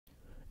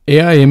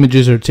AI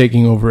images are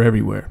taking over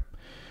everywhere,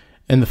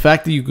 and the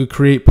fact that you could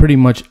create pretty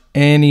much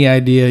any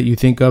idea you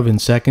think of in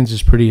seconds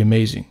is pretty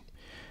amazing.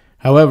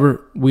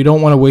 However, we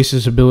don't want to waste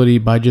this ability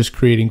by just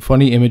creating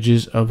funny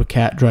images of a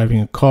cat driving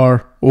a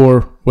car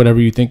or whatever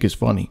you think is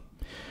funny.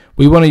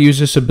 We want to use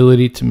this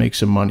ability to make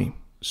some money.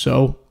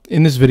 So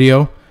in this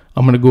video,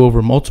 I'm going to go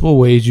over multiple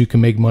ways you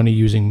can make money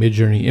using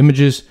Midjourney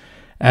images.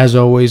 As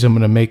always, I'm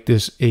going to make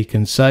this a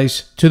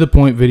concise, to the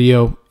point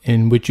video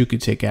in which you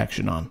could take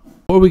action on.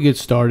 Before we get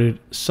started,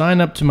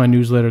 sign up to my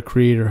newsletter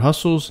Creator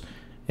Hustles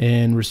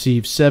and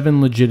receive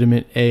 7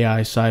 legitimate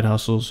AI side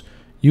hustles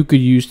you could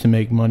use to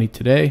make money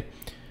today.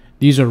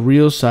 These are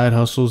real side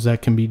hustles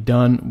that can be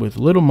done with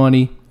little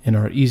money and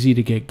are easy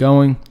to get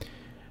going.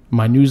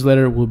 My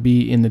newsletter will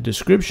be in the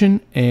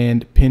description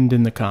and pinned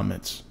in the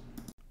comments.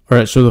 All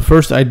right, so the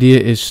first idea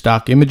is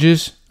stock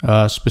images,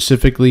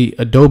 specifically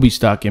Adobe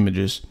stock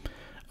images.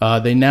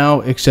 They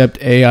now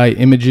accept AI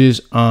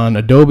images on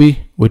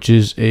Adobe, which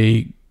is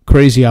a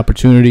crazy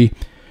opportunity.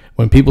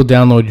 When people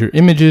download your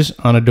images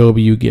on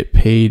Adobe, you get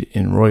paid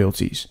in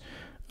royalties.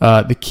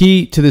 The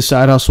key to this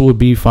side hustle would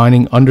be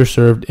finding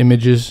underserved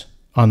images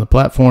on the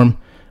platform,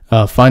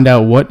 find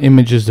out what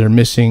images they're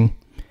missing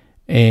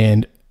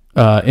and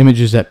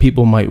images that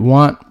people might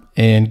want,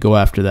 and go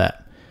after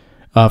that.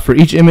 For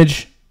each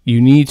image, you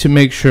need to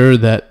make sure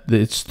that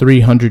it's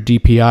 300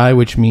 DPI,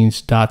 which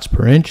means dots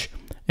per inch.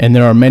 And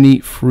there are many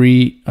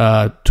free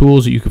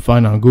tools that you can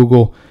find on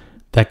Google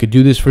that could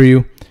do this for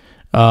you.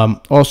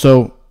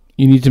 Also,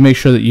 you need to make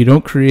sure that you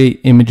don't create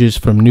images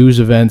from news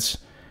events,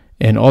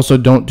 and also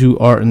don't do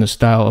art in the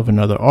style of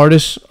another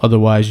artist.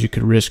 Otherwise, you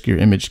could risk your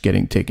image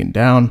getting taken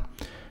down.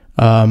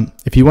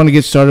 If you want to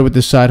get started with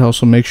this side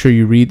hustle, make sure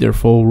you read their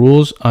full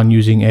rules on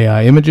using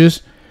AI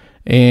images.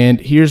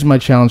 And here's my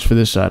challenge for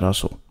this side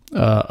hustle.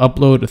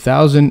 Upload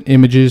 1,000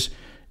 images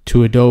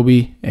to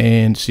Adobe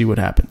and see what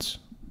happens.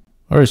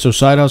 All right, so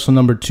side hustle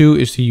number 2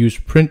 is to use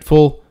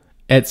Printful,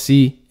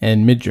 Etsy,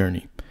 and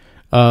Midjourney.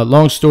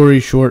 Long story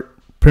short,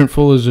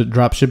 Printful is a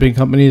dropshipping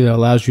company that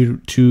allows you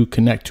to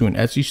connect to an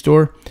Etsy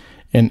store,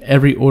 and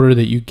every order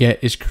that you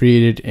get is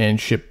created and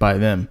shipped by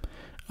them.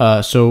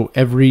 So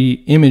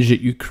every image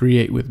that you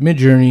create with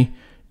Midjourney,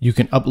 you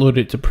can upload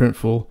it to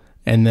Printful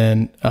and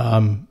then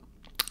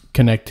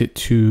connect it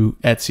to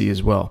Etsy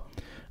as well.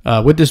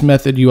 With this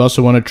method, you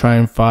also want to try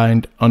and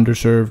find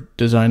underserved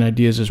design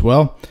ideas as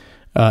well.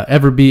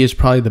 Everbee is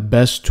probably the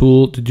best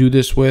tool to do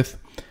this with.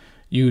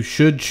 You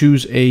should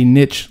choose a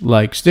niche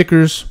like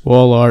stickers,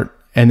 wall art,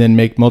 and then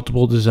make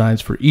multiple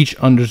designs for each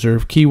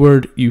underserved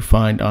keyword you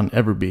find on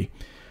Everbee.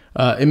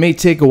 It may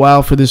take a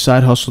while for this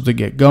side hustle to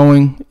get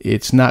going.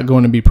 It's not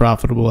going to be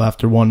profitable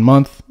after 1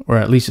 month, or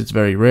at least it's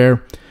very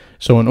rare.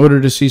 So in order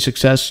to see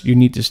success, you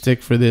need to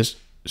stick with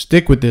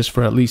this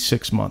for at least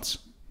 6 months.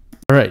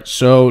 All right,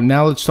 so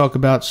now let's talk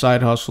about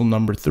side hustle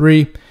number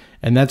 3,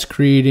 and that's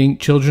creating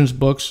children's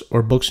books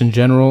or books in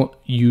general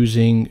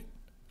using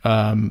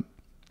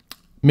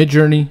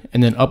Midjourney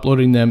and then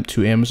uploading them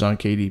to Amazon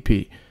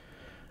KDP.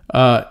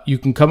 You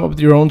can come up with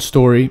your own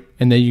story,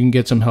 and then you can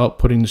get some help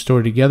putting the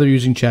story together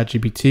using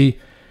ChatGPT.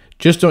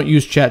 Just don't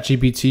use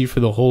ChatGPT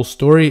for the whole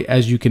story,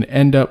 as you can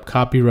end up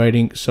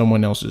copywriting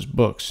someone else's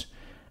books.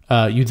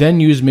 You then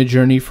use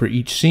Midjourney for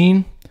each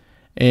scene,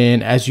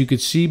 and as you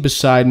could see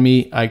beside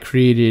me, I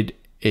created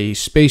a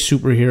space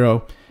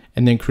superhero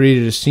and then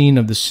created a scene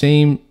of the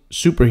same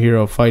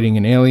superhero fighting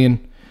an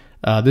alien.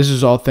 This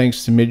is all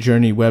thanks to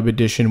Midjourney Web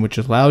Edition, which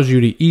allows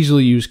you to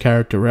easily use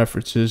character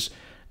references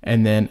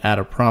and then add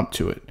a prompt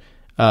to it.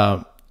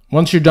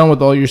 Once you're done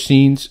with all your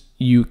scenes,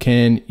 you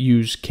can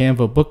use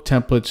Canva book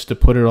templates to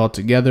put it all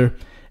together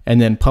and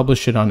then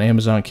publish it on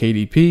Amazon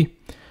KDP.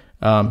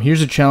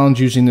 Here's a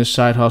challenge using this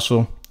side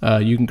hustle.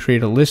 You can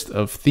create a list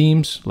of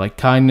themes like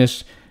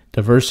kindness,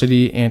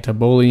 diversity,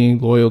 anti-bullying,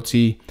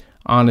 loyalty,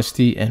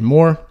 honesty, and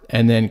more,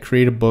 and then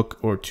create a book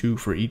or 2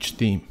 for each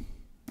theme.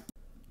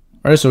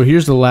 All right, so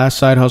here's the last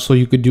side hustle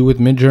you could do with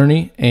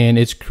Midjourney, and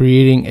it's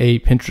creating a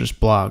Pinterest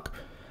blog.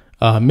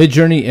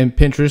 Midjourney and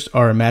Pinterest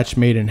are a match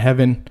made in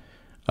heaven.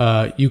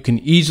 You can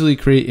easily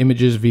create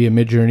images via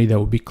Midjourney that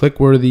will be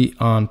click-worthy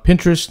on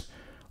Pinterest.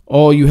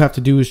 All you have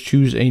to do is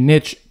choose a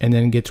niche and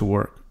then get to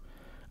work.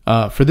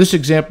 For this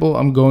example,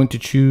 I'm going to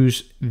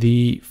choose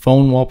the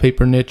phone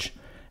wallpaper niche,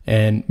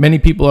 and many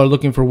people are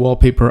looking for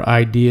wallpaper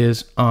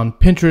ideas on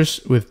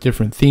Pinterest with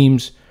different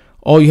themes.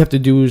 All you have to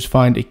do is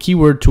find a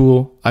keyword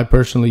tool. I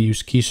personally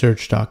use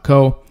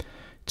keysearch.co.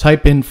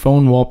 Type in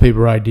phone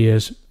wallpaper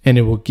ideas, and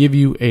it will give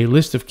you a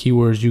list of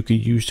keywords you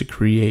could use to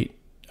create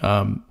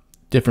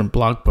different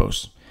blog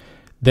posts.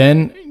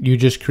 Then you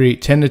just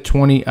create 10 to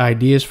 20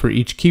 ideas for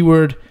each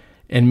keyword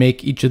and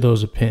make each of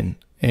those a pin.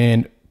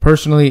 And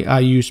personally, I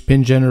use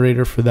Pin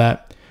Generator for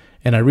that.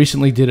 And I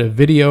recently did a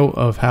video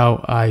of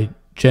how I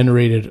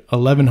generated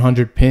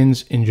 1,100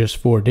 pins in just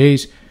 4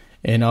 days,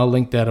 and I'll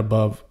link that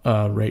above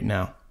right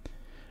now.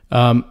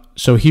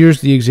 So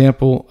here's the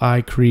example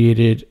I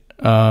created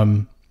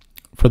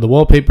for the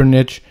wallpaper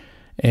niche,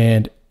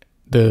 and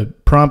the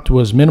prompt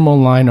was minimal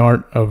line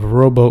art of a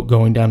rowboat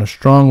going down a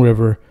strong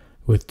river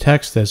with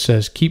text that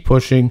says keep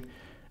pushing,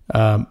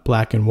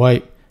 black and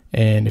white.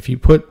 And if you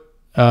put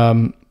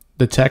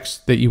the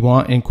text that you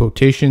want in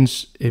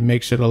quotations, it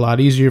makes it a lot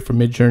easier for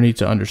Midjourney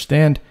to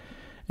understand.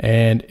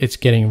 And it's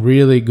getting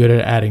really good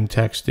at adding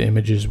text to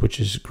images, which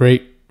is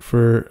great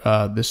for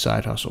this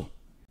side hustle.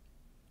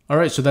 All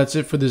right, so that's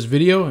it for this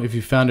video. If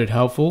you found it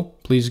helpful,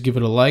 please give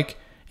it a like.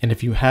 And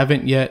if you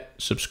haven't yet,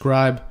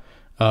 subscribe.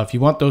 If you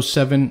want those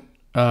 7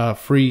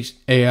 free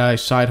AI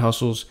side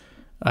hustles,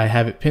 I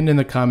have it pinned in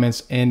the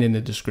comments and in the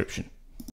description.